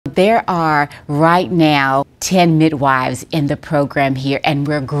There are right now 10 midwives in the program here, and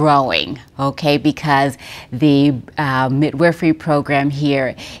we're growing, okay, because the midwifery program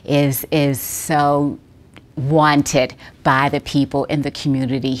here is so wanted by the people in the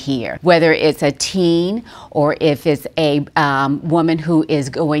community here. Whether it's a teen or if it's a woman who is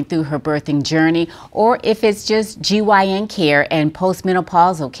going through her birthing journey, or if it's just GYN care and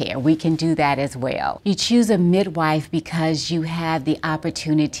postmenopausal care, we can do that as well. You choose a midwife because you have the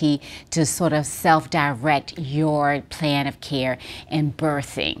opportunity to sort of self-direct your plan of care in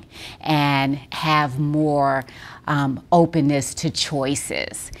birthing and have more openness to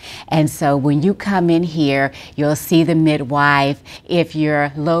choices. And so when you come in here, you'll see the midwife. If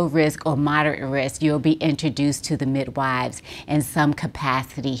you're low risk or moderate risk, you'll be introduced to the midwives in some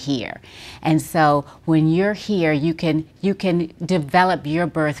capacity here. And so when you're here, you can develop your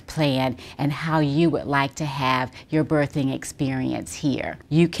birth plan and how you would like to have your birthing experience here.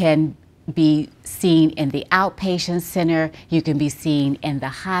 You can be seen in the outpatient center, you can be seen in the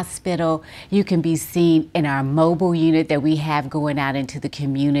hospital, you can be seen in our mobile unit that we have going out into the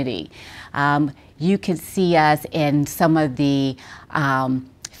community. You can see us in some of the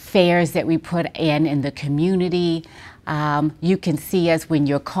fairs that we put in the community. You can see us when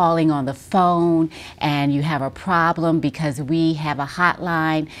you're calling on the phone and you have a problem, because we have a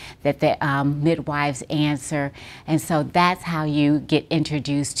hotline that the midwives answer. And so that's how you get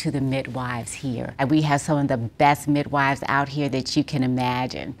introduced to the midwives here. And we have some of the best midwives out here that you can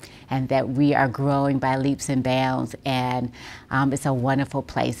imagine, and that we are growing by leaps and bounds, and it's a wonderful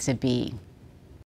place to be.